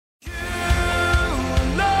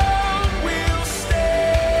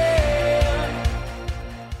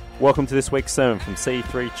Welcome to this week's sermon from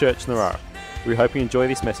C3 Church Narara. We hope you enjoy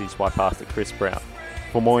this message by Pastor Chris Brown.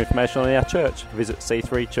 For more information on our church, visit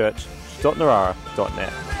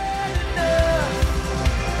c3church.narara.net.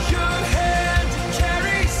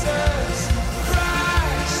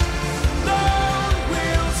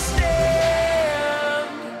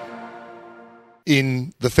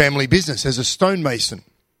 In the family business as a stonemason.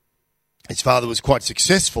 His father was quite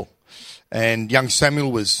successful, and young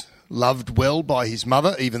Samuel was loved well by his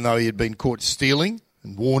mother, even though he had been caught stealing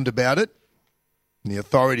and warned about it, and the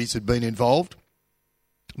authorities had been involved.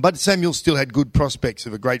 But Samuel still had good prospects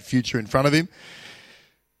of a great future in front of him.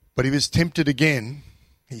 But he was tempted again.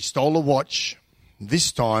 He stole a watch.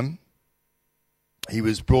 This time, he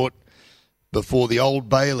was brought before the Old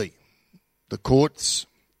Bailey, the courts,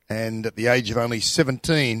 and at the age of only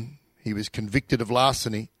 17, he was convicted of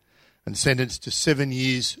larceny and sentenced to 7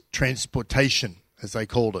 years transportation, as they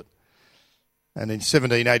called it. And in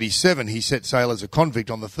 1787, he set sail as a convict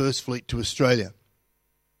on the First Fleet to Australia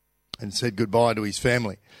and said goodbye to his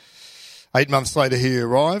family. 8 months later, he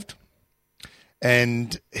arrived,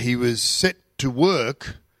 and he was set to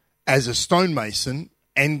work as a stonemason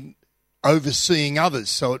and overseeing others.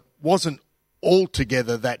 So it wasn't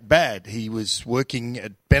altogether that bad. He was working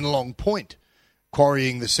at Bennelong Point,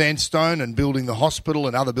 quarrying the sandstone and building the hospital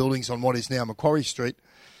and other buildings on what is now Macquarie Street.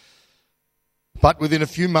 But within a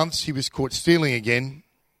few months, he was caught stealing again,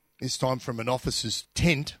 this time from an officer's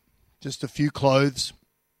tent, just a few clothes,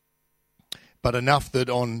 but enough that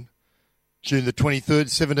on June the 23rd,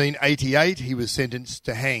 1788, he was sentenced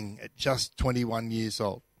to hang at just 21 years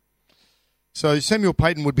old. So Samuel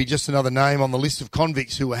Peyton would be just another name on the list of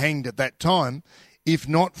convicts who were hanged at that time, if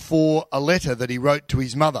not for a letter that he wrote to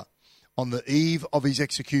his mother on the eve of his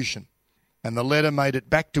execution. And the letter made it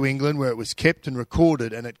back to England, where it was kept and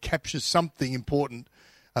recorded, and it captures something important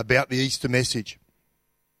about the Easter message.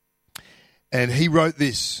 And he wrote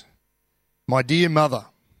this: "My dear mother,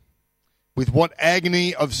 with what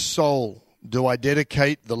agony of soul do I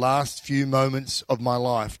dedicate the last few moments of my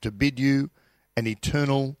life to bid you an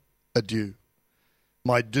eternal adieu.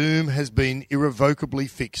 My doom has been irrevocably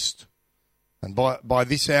fixed, and by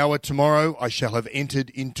this hour tomorrow I shall have entered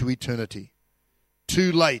into eternity.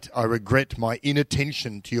 Too late I regret my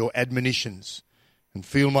inattention to your admonitions and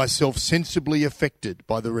feel myself sensibly affected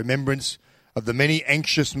by the remembrance of the many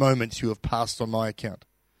anxious moments you have passed on my account.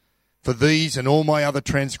 For these and all my other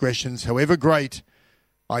transgressions, however great,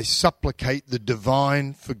 I supplicate the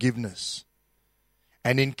divine forgiveness.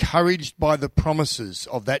 And encouraged by the promises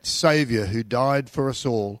of that Saviour who died for us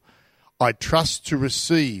all, I trust to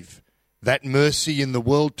receive that mercy in the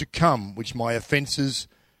world to come which my offences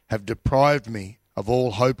have deprived me of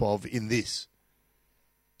all hope of in this.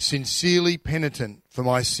 Sincerely penitent for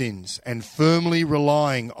my sins and firmly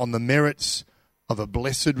relying on the merits of a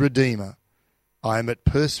blessed Redeemer, I am at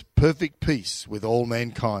perfect peace with all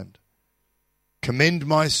mankind. Commend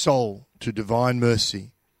my soul to divine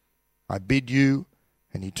mercy. I bid you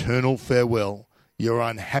an eternal farewell, your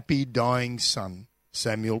unhappy dying son,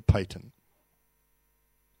 Samuel Peyton."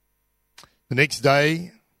 The next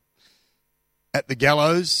day, at the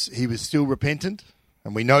gallows, he was still repentant,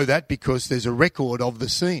 and we know that because there's a record of the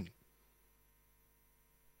scene.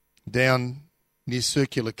 Down near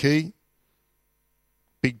Circular Quay,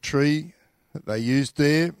 big tree that they used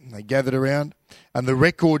there, they gathered around, and the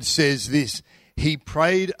record says this: "He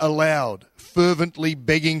prayed aloud, fervently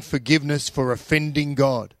begging forgiveness for offending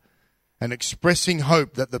God, and expressing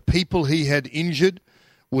hope that the people he had injured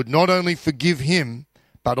would not only forgive him,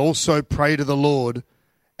 but also pray to the Lord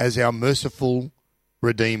as our merciful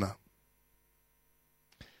Redeemer."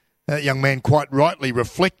 That young man quite rightly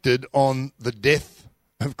reflected on the death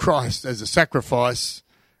of Christ as a sacrifice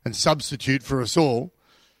and substitute for us all,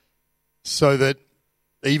 so that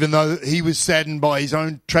even though he was saddened by his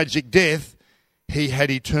own tragic death, he had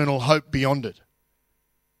eternal hope beyond it.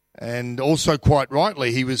 And also quite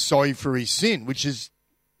rightly, he was sorry for his sin, which is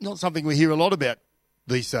not something we hear a lot about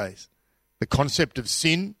these days. The concept of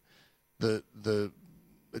sin, it's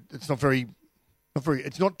it's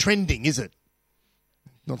not trending, is it?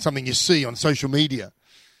 Not something you see on social media.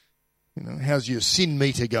 You know, how's your sin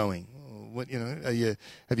meter going? What,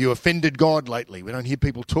 have you offended God lately? We don't hear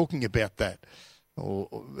people talking about that, or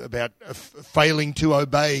about failing to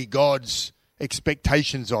obey God's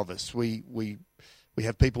expectations of us. We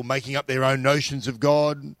have people making up their own notions of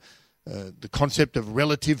God, the concept of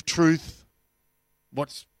relative truth.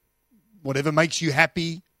 Whatever makes you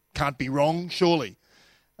happy can't be wrong, surely.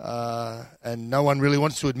 And no one really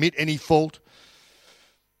wants to admit any fault.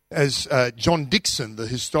 As John Dixon, the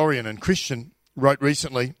historian and Christian, wrote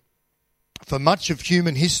recently, "For much of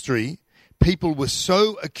human history, people were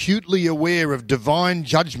so acutely aware of divine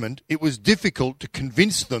judgment, it was difficult to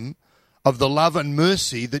convince them of the love and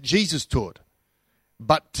mercy that Jesus taught.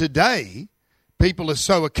 But today, people are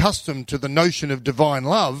so accustomed to the notion of divine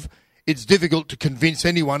love, it's difficult to convince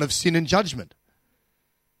anyone of sin and judgment.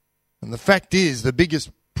 And the fact is, the biggest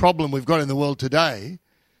problem we've got in the world today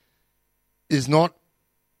is not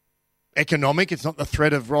economic. It's not the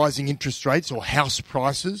threat of rising interest rates or house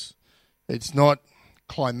prices. It's not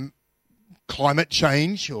climate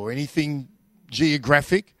change or anything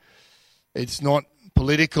geographic. It's not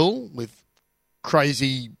political with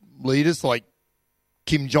crazy leaders like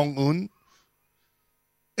Kim Jong-un.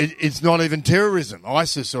 It's not even terrorism,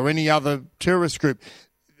 ISIS or any other terrorist group.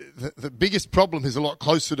 The biggest problem is a lot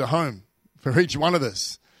closer to home for each one of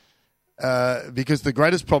us, because the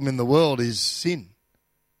greatest problem in the world is sin,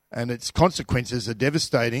 and its consequences are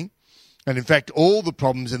devastating. And in fact, all the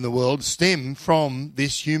problems in the world stem from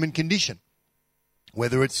this human condition,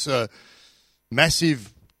 whether it's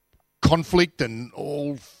massive conflict and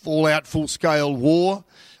all-out, full-scale war,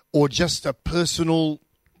 or just a personal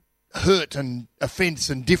hurt and offence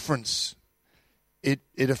and difference.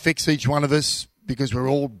 It affects each one of us because we're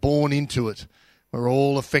all born into it. We're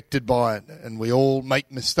all affected by it, and we all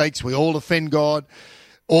make mistakes. We all offend God.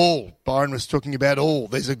 All. Byron was talking about all.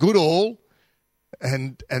 There's a good all,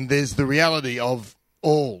 and there's the reality of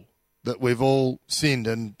all, that we've all sinned,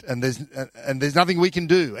 and there's nothing we can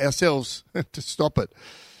do ourselves to stop it.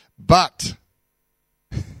 But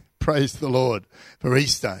praise the Lord for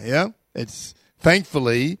Easter. Yeah, it's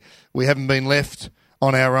thankfully we haven't been left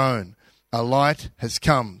on our own. A light has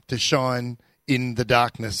come to shine in the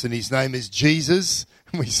darkness, and his name is Jesus,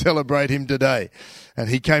 and we celebrate him today. And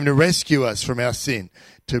he came to rescue us from our sin,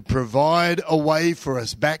 to provide a way for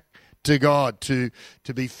us back to God, to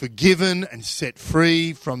be forgiven and set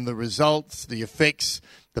free from the results, the effects,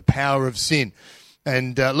 the power of sin.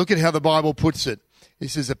 And look at how the Bible puts it.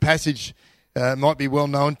 This is a passage might be well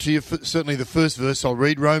known to you. Certainly the first verse I'll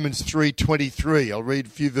read, Romans 3:23. I'll read a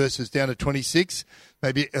few verses down to 26.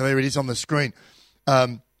 Maybe there it is on the screen.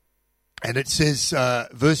 And it says,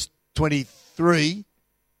 verse 23.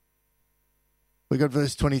 We got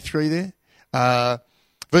verse 23 there?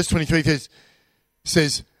 Verse 23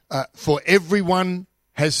 says, for everyone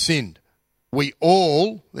has sinned. We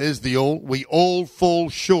all, there's the all, we all fall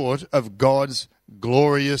short of God's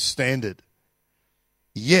glorious standard.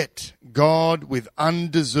 Yet God, with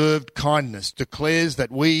undeserved kindness, declares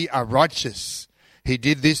that we are righteous. He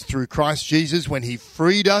did this through Christ Jesus when he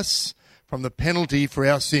freed us from the penalty for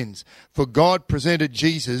our sins. For God presented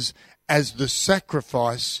Jesus as the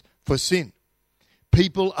sacrifice for sin.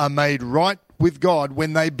 People are made right with God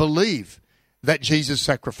when they believe that Jesus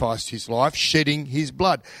sacrificed his life, shedding his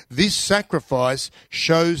blood. This sacrifice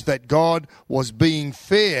shows that God was being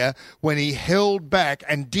fair when he held back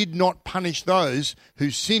and did not punish those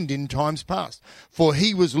who sinned in times past. For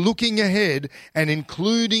he was looking ahead and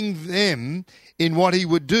including them in what he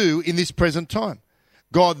would do in this present time.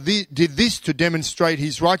 God did this to demonstrate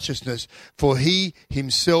his righteousness, for he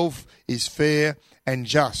himself is fair and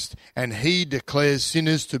just, and he declares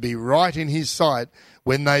sinners to be right in his sight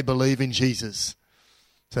when they believe in Jesus.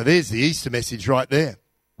 So there's the Easter message right there.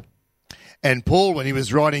 And Paul, when he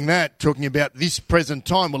was writing that, talking about this present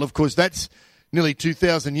time, well, of course, that's nearly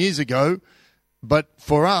 2,000 years ago, but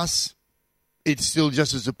for us, it's still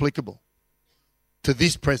just as applicable to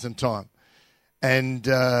this present time. And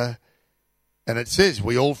it says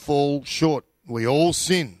we all fall short. We all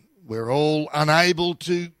sin. We're all unable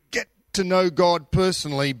to get to know God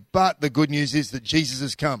personally, but the good news is that Jesus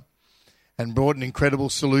has come and brought an incredible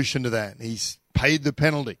solution to that. He's paid the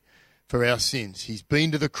penalty for our sins. He's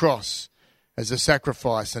been to the cross as a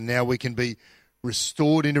sacrifice, and now we can be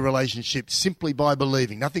restored into relationship simply by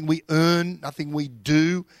believing. Nothing we earn, nothing we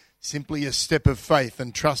do, simply a step of faith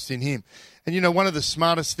and trust in him. And you know, one of the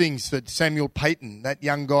smartest things that Samuel Payton, that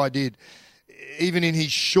young guy, did, even in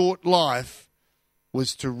his short life,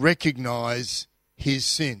 was to recognize his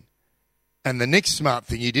sin. And the next smart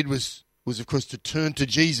thing he did was of course to turn to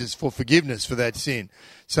Jesus for forgiveness for that sin.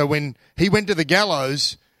 So when he went to the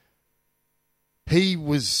gallows, he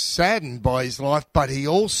was saddened by his life, but he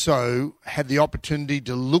also had the opportunity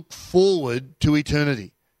to look forward to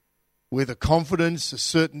eternity with a confidence, a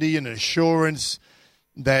certainty, and an assurance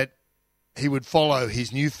that he would follow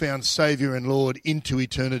his newfound Saviour and Lord into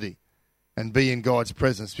eternity and be in God's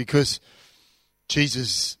presence, because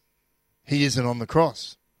Jesus, he isn't on the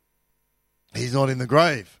cross. He's not in the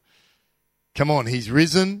grave. Come on, he's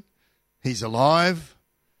risen, he's alive,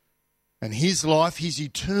 and his life, his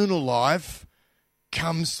eternal life,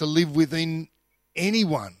 comes to live within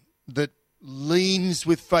anyone that leans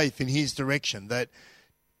with faith in his direction, that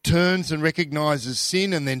turns and recognises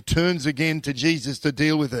sin and then turns again to Jesus to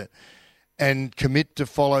deal with it and commit to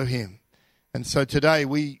follow him. And so today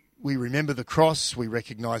we remember the cross, we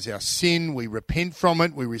recognise our sin, we repent from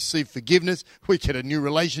it, we receive forgiveness, we get a new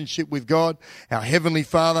relationship with God, our Heavenly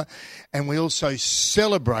Father, and we also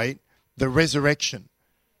celebrate the resurrection,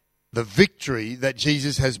 the victory that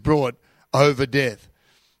Jesus has brought over death.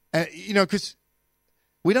 Because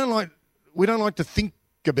we don't like to think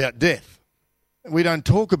about death. We don't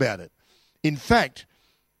talk about it. In fact,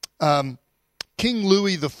 King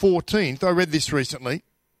Louis XIV, I read this recently.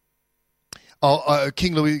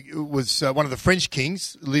 King Louis was one of the French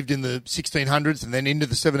kings, lived in the 1600s and then into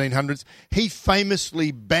the 1700s. He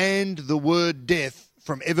famously banned the word death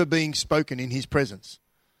from ever being spoken in his presence.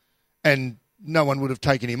 And no one would have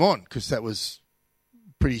taken him on because that was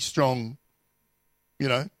pretty strong,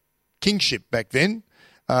 kingship back then.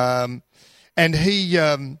 And he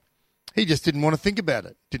just didn't want to think about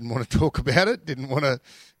it, didn't want to talk about it, didn't want to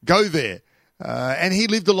go there. And he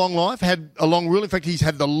lived a long life, had a long rule. In fact, he's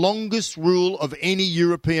had the longest rule of any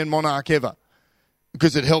European monarch ever,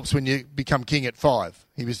 because it helps when you become king at 5.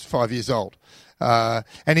 He was 5 years old.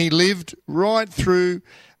 And he lived right through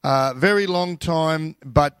a very long time,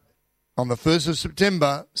 but on the 1st of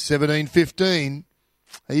September, 1715,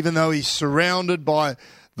 even though he's surrounded by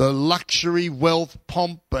the luxury, wealth,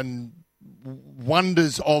 pomp and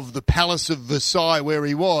wonders of the Palace of Versailles where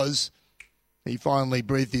he was, he finally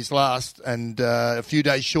breathed his last, and a few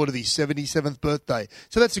days short of his 77th birthday.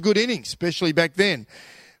 So that's a good innings, especially back then.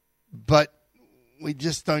 But we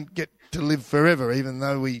just don't get to live forever, even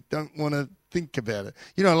though we don't want to think about it.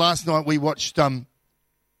 Last night we watched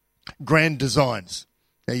Grand Designs.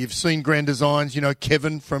 Now, you've seen Grand Designs,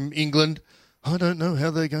 Kevin from England. I don't know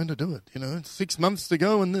how they're going to do it. It's 6 months to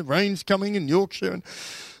go and the rain's coming in Yorkshire. And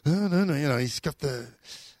I don't know, he's got the...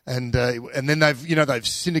 And then they've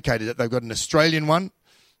syndicated it. They've got an Australian one,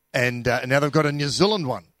 and now they've got a New Zealand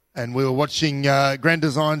one. And we were watching Grand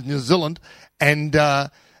Design New Zealand, and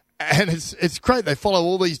it's great. They follow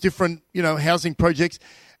all these different housing projects,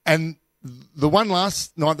 and the one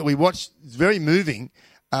last night that we watched is very moving.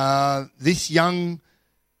 This young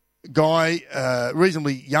guy,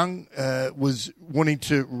 reasonably young, was wanting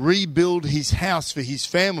to rebuild his house for his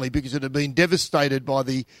family because it had been devastated by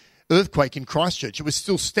the earthquake in Christchurch. It was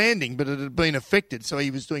still standing, but it had been affected. So he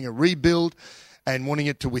was doing a rebuild and wanting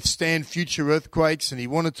it to withstand future earthquakes, and he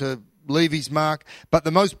wanted to leave his mark. But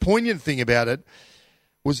the most poignant thing about it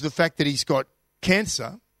was the fact that he's got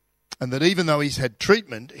cancer, and that even though he's had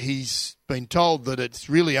treatment, he's been told that it's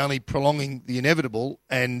really only prolonging the inevitable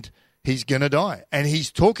and he's going to die. And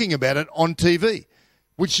he's talking about it on TV,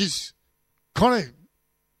 which is kind of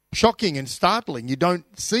shocking and startling. You don't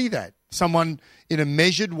see that. Someone in a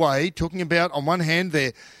measured way talking about, on one hand,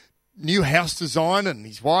 their new house design, and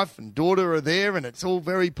his wife and daughter are there, and it's all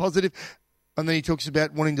very positive. And then he talks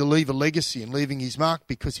about wanting to leave a legacy and leaving his mark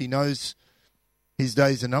because he knows his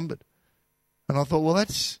days are numbered. And I thought, well,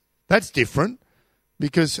 that's different,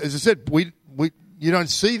 because, as I said, you don't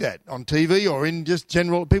see that on TV or in just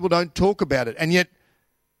general. People don't talk about it, and yet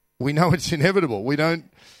we know it's inevitable. We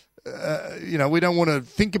don't. We don't want to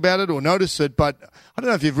think about it or notice it, but I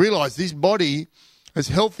don't know if you've realised this body, as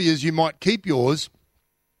healthy as you might keep yours,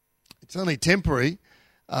 it's only temporary.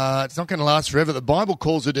 It's not going to last forever. The Bible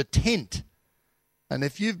calls it a tent. And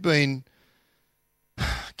if you've been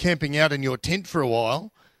camping out in your tent for a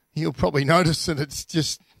while, you'll probably notice that it's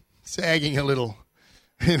just sagging a little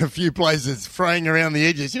in a few places, fraying around the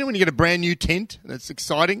edges. When you get a brand new tent and it's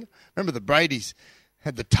exciting? Remember the Bradys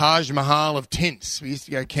had the Taj Mahal of tents. We used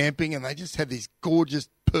to go camping, and they just had this gorgeous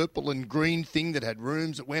purple and green thing that had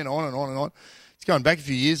rooms that went on and on and on. It's going back a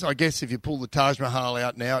few years. I guess if you pull the Taj Mahal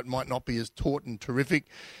out now, it might not be as taut and terrific.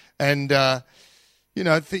 And,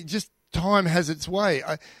 just time has its way.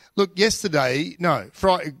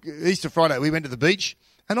 Easter Friday, we went to the beach,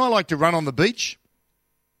 and I like to run on the beach.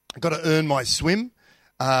 I've got to earn my swim.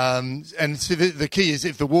 And so the key is,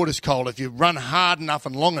 if the water's cold, if you run hard enough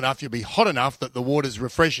and long enough, you'll be hot enough that the water's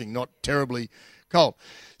refreshing, not terribly cold.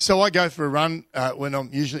 So I go for a run when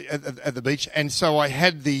I'm usually at the beach, and so I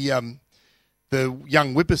had the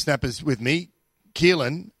young whippersnappers with me,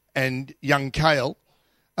 Keelan and young Kale,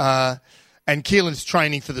 and Keelan's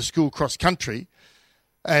training for the school cross country.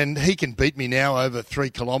 And he can beat me now over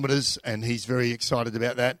 3 kilometres, and he's very excited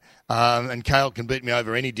about that. And Kale can beat me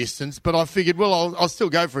over any distance. But I figured, well, I'll still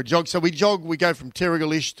go for a jog. So we jog. We go from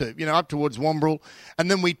Terrigal-ish to, up towards Wombrel.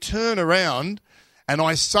 And then we turn around, and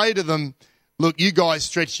I say to them, look, you guys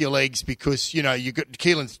stretch your legs because, you got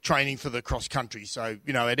Keelan's training for the cross country. So,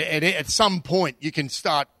 at some point you can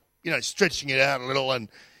start stretching it out a little and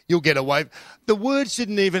you'll get away. The words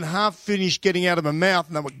didn't even half finish getting out of my mouth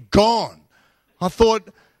and they were gone. I thought,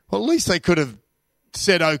 well, at least they could have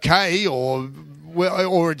said okay or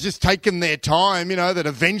just taken their time, that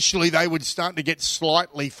eventually they would start to get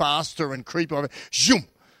slightly faster and creep over. Zoom!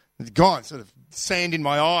 It's gone, sort of sand in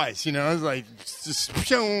my eyes, it was like just,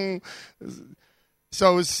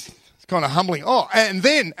 so it's kind of humbling. Oh, and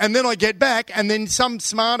then I get back and then some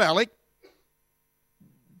smart aleck,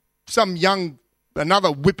 another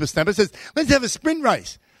whippersnapper says, let's have a sprint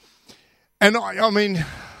race. And I'm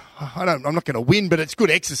not going to win, but it's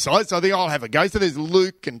good exercise, so I think I'll have a go. So there's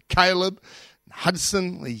Luke and Caleb, and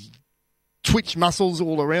Hudson, the twitch muscles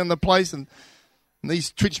all around the place, and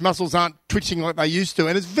these twitch muscles aren't twitching like they used to,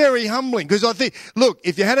 and it's very humbling because I think, look,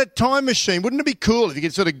 if you had a time machine, wouldn't it be cool if you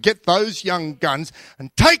could sort of get those young guns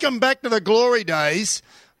and take them back to the glory days?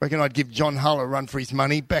 I reckon I'd give John Hull a run for his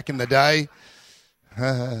money back in the day.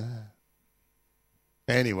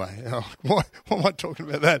 Anyway, what am I talking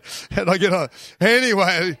about that? How did I get on?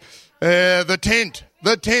 Anyway, the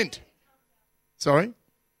tent. Sorry?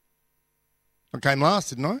 I came last,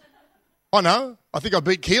 didn't I? Oh, no. I think I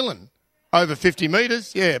beat Keelan over 50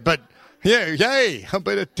 metres. Yeah, but, yay, I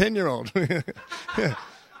beat a 10-year-old. Yeah.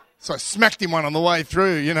 So I smacked him one on the way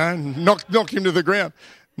through, and knocked him to the ground.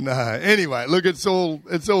 No, anyway, look, it's all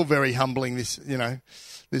very humbling,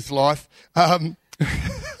 this life.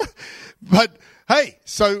 But... hey,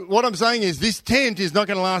 so what I'm saying is this tent is not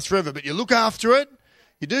going to last forever, but you look after it,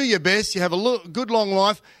 you do your best, you have a good long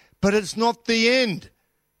life, but it's not the end.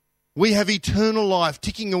 We have eternal life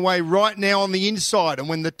ticking away right now on the inside, and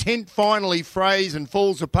when the tent finally frays and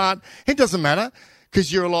falls apart, it doesn't matter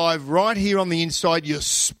because you're alive right here on the inside. Your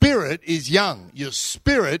spirit is young. Your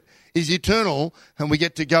spirit is eternal, and we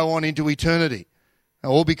get to go on into eternity,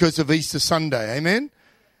 all because of Easter Sunday. Amen?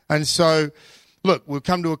 And so... look, we'll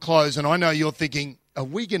come to a close, and I know you're thinking, are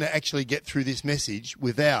we going to actually get through this message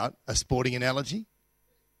without a sporting analogy?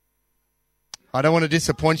 I don't want to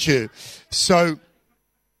disappoint you. So,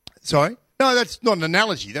 sorry? No, that's not an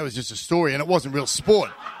analogy. That was just a story, and it wasn't real sport.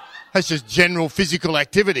 That's just general physical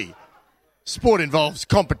activity. Sport involves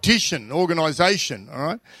competition, organisation, all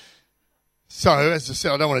right? So, as I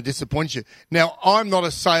said, I don't want to disappoint you. Now, I'm not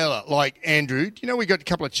a sailor like Andrew. Do you know we got a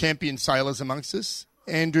couple of champion sailors amongst us?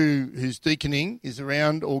 Andrew, who's deaconing, is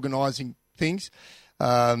around organising things.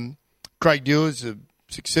 Craig Dewar's a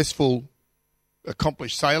successful,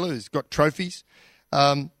 accomplished sailor who's got trophies.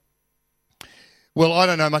 Well, I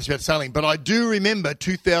don't know much about sailing, but I do remember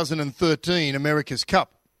 2013 America's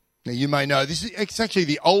Cup. Now, you may know, it's actually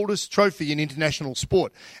the oldest trophy in international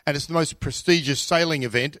sport, and it's the most prestigious sailing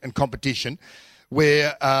event and competition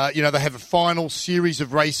where, they have a final series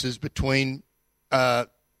of races between...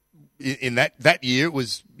 in that year, it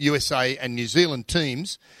was USA and New Zealand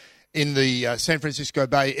teams in the San Francisco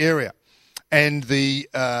Bay area. And the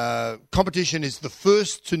competition is the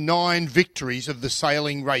first to 9 victories of the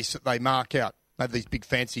sailing race that they mark out. They have these big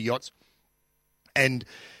fancy yachts. And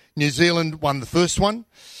New Zealand won the first one,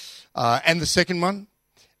 and the second one,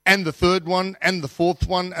 and the third one, and the fourth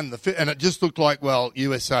one, and and it just looked like, well,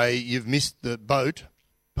 USA, you've missed the boat,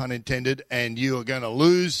 pun intended, and you are going to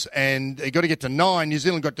lose, and you got to get to 9. New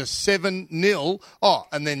Zealand got to 7-0. Oh,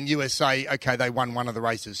 and then USA, okay, they won one of the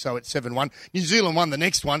races, so it's 7-1. New Zealand won the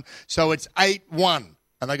next one, so it's 8-1,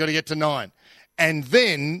 and they got to get to 9. And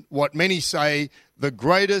then, what many say, the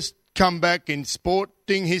greatest comeback in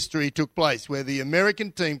sporting history took place, where the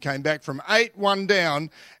American team came back from 8-1 down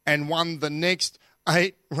and won the next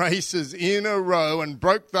 8 races in a row and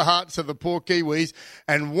broke the hearts of the poor Kiwis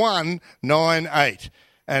and won 9-8.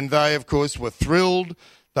 And they, of course, were thrilled.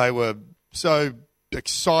 They were so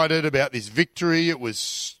excited about this victory. It was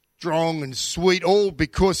strong and sweet, all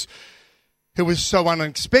because it was so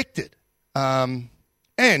unexpected. And,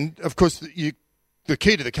 of course, the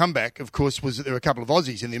key to the comeback, of course, was that there were a couple of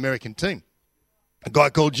Aussies in the American team. A guy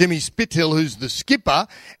called Jimmy Spithill, who's the skipper,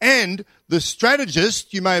 and the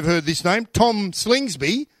strategist, you may have heard this name, Tom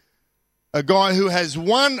Slingsby, a guy who has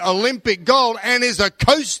won Olympic gold and is a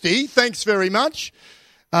coastie. Thanks very much.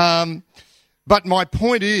 But my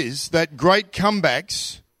point is that great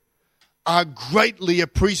comebacks are greatly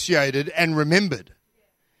appreciated and remembered.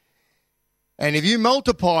 And if you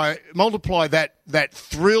multiply that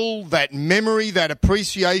thrill, that memory, that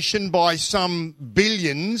appreciation by some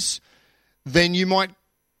billions, then you might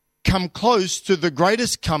come close to the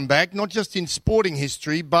greatest comeback, not just in sporting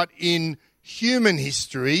history, but in human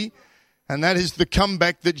history. And that is the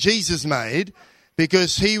comeback that Jesus made,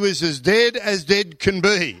 because he was as dead can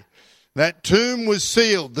be. That tomb was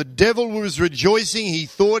sealed. The devil was rejoicing. He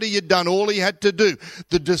thought he had done all he had to do.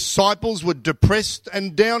 The disciples were depressed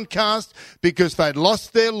and downcast because they'd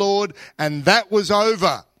lost their Lord, and that was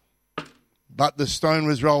over. But the stone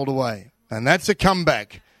was rolled away. And that's a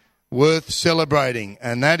comeback worth celebrating.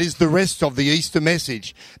 And that is the rest of the Easter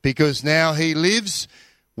message, because now he lives,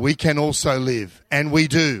 we can also live. And we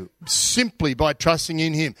do, simply by trusting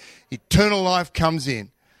in him. Eternal life comes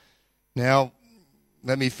in. Now,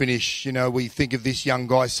 let me finish. You know, we think of this young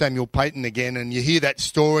guy, Samuel Payton, again, and you hear that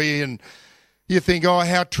story and you think, oh,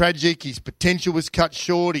 how tragic. His potential was cut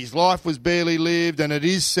short. His life was barely lived. And it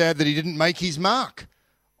is sad that he didn't make his mark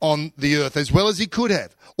on the earth as well as he could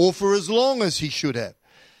have, or for as long as he should have,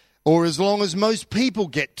 or as long as most people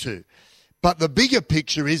get to. But the bigger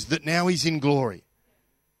picture is that now he's in glory,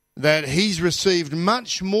 that he's received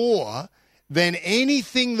much more than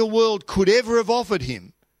anything the world could ever have offered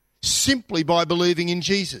him, simply by believing in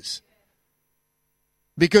Jesus.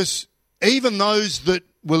 Because even those that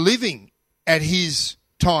were living at his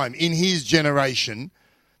time, in his generation,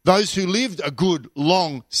 those who lived a good,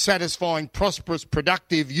 long, satisfying, prosperous,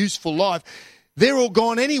 productive, useful life, they're all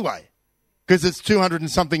gone anyway, because it's 200 and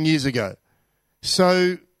something years ago.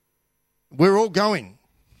 So we're all going.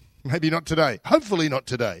 Maybe not today. Hopefully not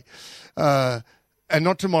today. And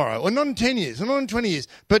not tomorrow. Or not in 10 years. Or not in 20 years.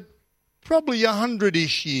 But probably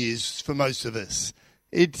 100-ish years for most of us.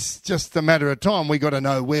 It's just a matter of time. We got to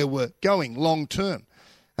know where we're going long term.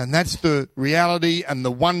 And that's the reality and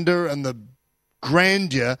the wonder and the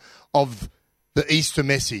grandeur of the Easter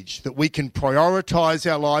message, that we can prioritise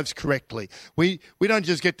our lives correctly. We don't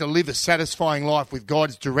just get to live a satisfying life with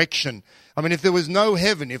God's direction. I mean, if there was no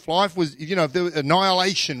heaven, if life was, if there was,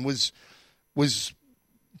 annihilation was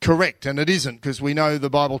correct, and it isn't, because we know the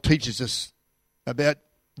Bible teaches us about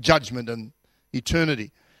judgment and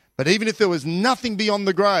eternity. But even if there was nothing beyond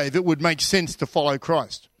the grave, it would make sense to follow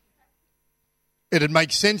Christ. It'd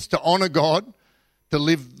make sense to honour God, to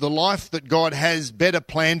live the life that God has better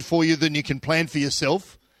planned for you than you can plan for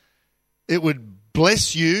yourself. It would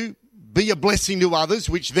bless you, be a blessing to others,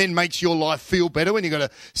 which then makes your life feel better when you've got a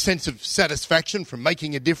sense of satisfaction from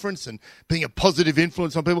making a difference and being a positive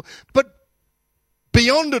influence on people. But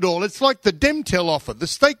beyond it all, it's like the Demtel offer, the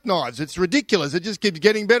steak knives. It's ridiculous. It just keeps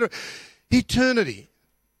getting better. Eternity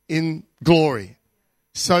in glory.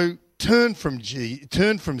 So turn from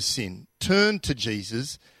sin, turn to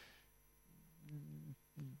Jesus,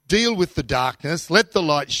 deal with the darkness, let the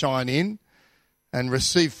light shine in, and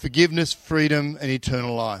receive forgiveness, freedom, and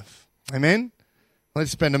eternal life. Amen?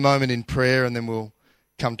 Let's spend a moment in prayer and then we'll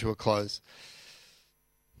come to a close.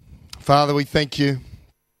 Father, we thank you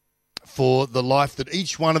for the life that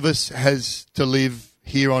each one of us has to live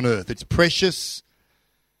here on earth. It's precious.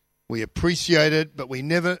 We appreciate it, but we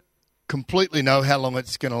never completely know how long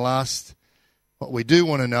it's going to last. What we do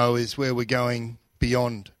want to know is where we're going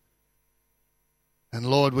beyond. And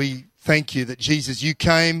Lord, we thank you that, Jesus, you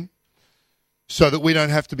came so that we don't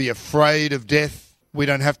have to be afraid of death. We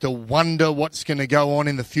don't have to wonder what's going to go on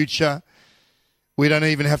in the future. We don't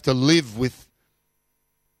even have to live with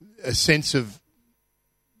a sense of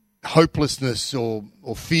hopelessness or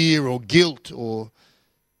fear or guilt or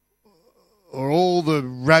all the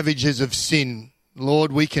ravages of sin.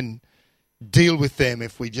 Lord, we can deal with them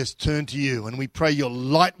if we just turn to you. And we pray your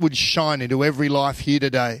light would shine into every life here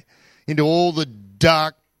today, into all the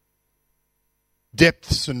dark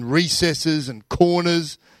depths and recesses and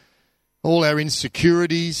corners, all our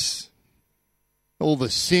insecurities, all the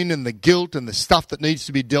sin and the guilt and the stuff that needs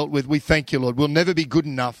to be dealt with. We thank you, Lord. We'll never be good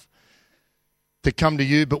enough to come to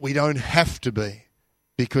you, but we don't have to be,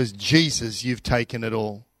 because Jesus, you've taken it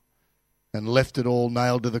all and left it all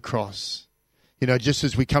nailed to the cross. You know, just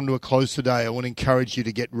as we come to a close today, I want to encourage you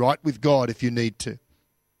to get right with God if you need to.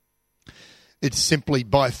 It's simply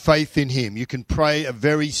by faith in him. You can pray a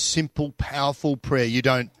very simple, powerful prayer. You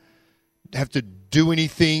don't have to do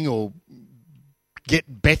anything or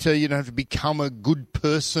get better. You don't have to become a good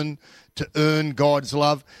person to earn God's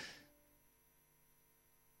love.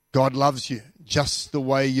 God loves you just the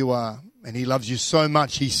way you are. And he loves you so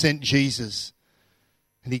much, he sent Jesus.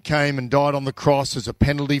 And he came and died on the cross as a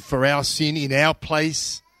penalty for our sin in our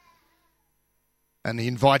place. And he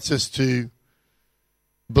invites us to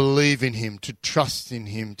believe in him, to trust in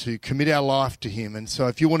him, to commit our life to him. And so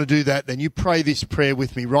if you want to do that, then you pray this prayer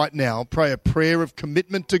with me right now. Pray a prayer of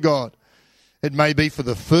commitment to God. It may be for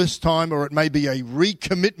the first time, or it may be a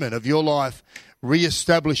recommitment of your life,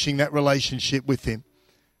 re-establishing that relationship with him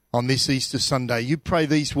on this Easter Sunday. You pray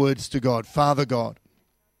these words to God. Father God,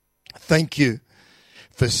 thank you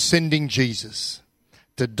for sending Jesus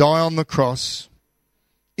to die on the cross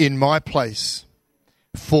in my place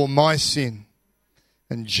for my sin.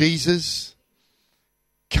 And Jesus,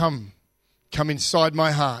 come inside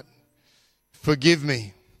my heart. Forgive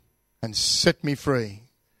me and set me free.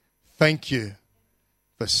 Thank you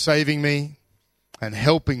for saving me and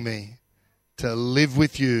helping me to live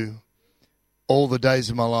with you all the days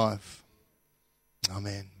of my life.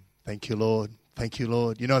 Amen. Thank you, Lord. Thank you,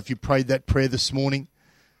 Lord. You know, if you prayed that prayer this morning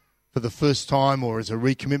for the first time or as a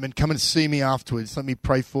recommitment, come and see me afterwards. Let me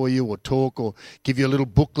pray for you or talk or give you a little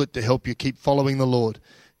booklet to help you keep following the Lord.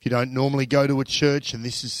 If you don't normally go to a church and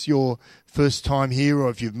this is your first time here, or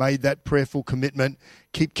if you've made that prayerful commitment,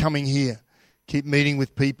 keep coming here. Keep meeting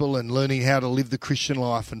with people and learning how to live the Christian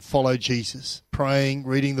life and follow Jesus. Praying,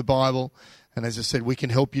 reading the Bible. And as I said, we can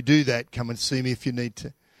help you do that. Come and see me if you need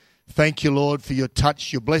to. Thank you, Lord, for your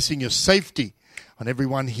touch, your blessing, your safety on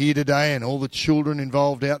everyone here today and all the children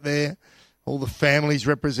involved out there, all the families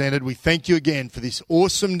represented. We thank you again for this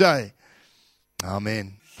awesome day.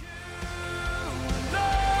 Amen.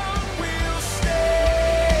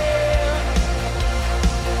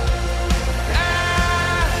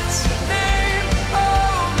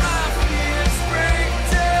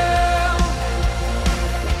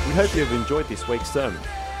 We hope you have enjoyed this week's sermon.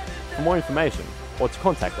 For more information or to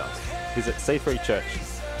contact us, visit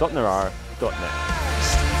c3church.narara.net.